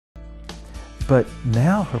But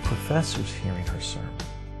now her professor's hearing her sermon.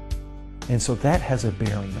 And so that has a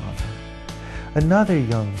bearing on her. Another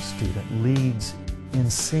young student leads in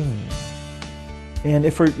singing. And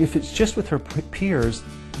if it's just with her peers,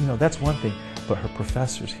 that's one thing, but her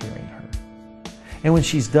professor's hearing her. And when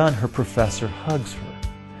she's done, her professor hugs her.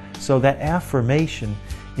 So that affirmation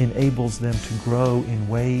enables them to grow in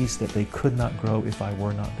ways that they could not grow if I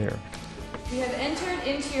were not there. We have entered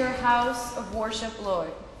into your house of worship,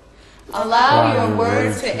 Lord. Allow your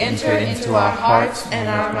words to enter into our hearts and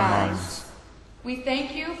our minds. We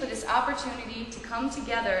thank you for this opportunity to come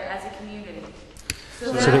together as a community,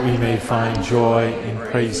 so that we may find joy in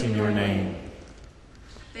praising your name.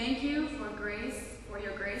 Thank you for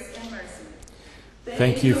your grace and mercy.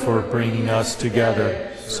 Thank you for bringing us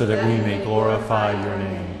together so that we may glorify your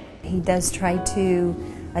name. He does try to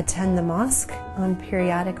attend the mosque on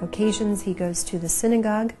periodic occasions. He goes to the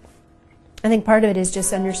synagogue. I think part of it is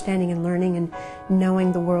just understanding and learning and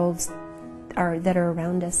knowing the worlds that are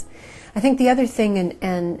around us. I think the other thing,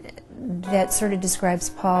 and that sort of describes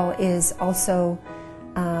Paul, is also,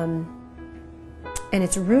 and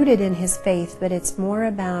it's rooted in his faith, but it's more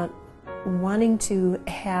about wanting to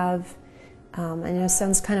have, I know it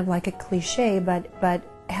sounds kind of like a cliche, but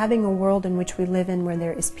having a world in which we live in where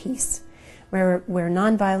there is peace, where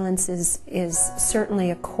nonviolence is certainly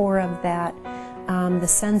a core of that, the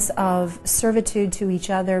sense of servitude to each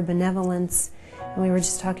other, benevolence. And we were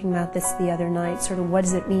just talking about this the other night, sort of what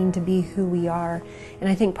does it mean to be who we are? And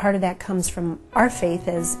I think part of that comes from our faith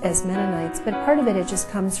as Mennonites, but part of it just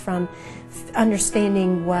comes from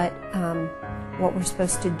understanding what we're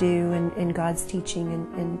supposed to do in God's teaching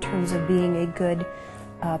in terms of being a good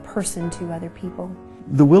person to other people.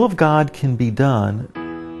 The will of God can be done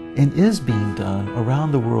and is being done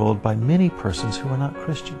around the world by many persons who are not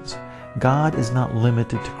Christians. God is not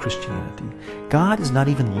limited to Christianity. God is not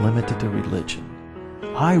even limited to religion.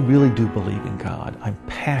 I really do believe in God. I'm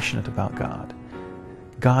passionate about God.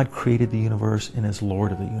 God created the universe and is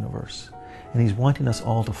Lord of the universe. And He's wanting us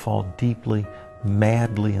all to fall deeply,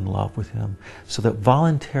 madly in love with Him, so that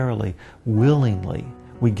voluntarily, willingly,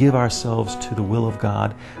 we give ourselves to the will of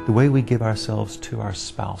God the way we give ourselves to our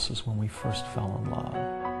spouses when we first fell in love.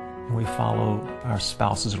 And we follow our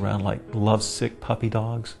spouses around like lovesick puppy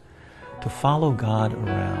dogs. To follow God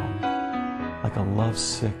around like a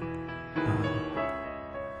lovesick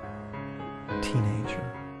teenager,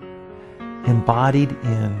 embodied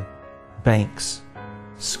in banks,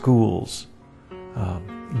 schools,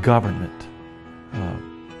 government,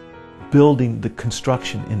 building, the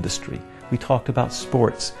construction industry. We talked about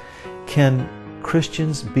sports. Can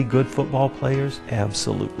Christians be good football players?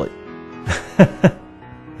 Absolutely.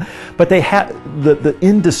 But they have the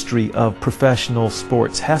industry of professional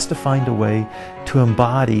sports has to find a way to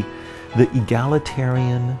embody the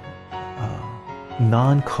egalitarian,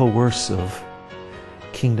 non-coercive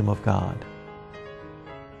kingdom of God.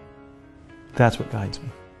 That's what guides me.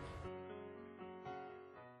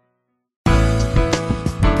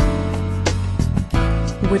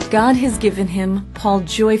 What God has given him, Paul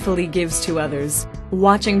joyfully gives to others.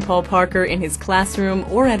 Watching Paul Parker in his classroom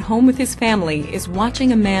or at home with his family is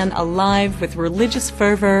watching a man alive with religious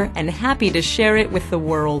fervor and happy to share it with the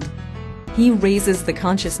world. He raises the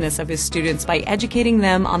consciousness of his students by educating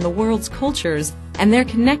them on the world's cultures and their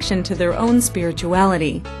connection to their own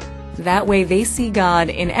spirituality. That way they see God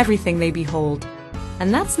in everything they behold.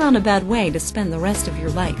 And that's not a bad way to spend the rest of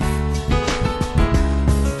your life.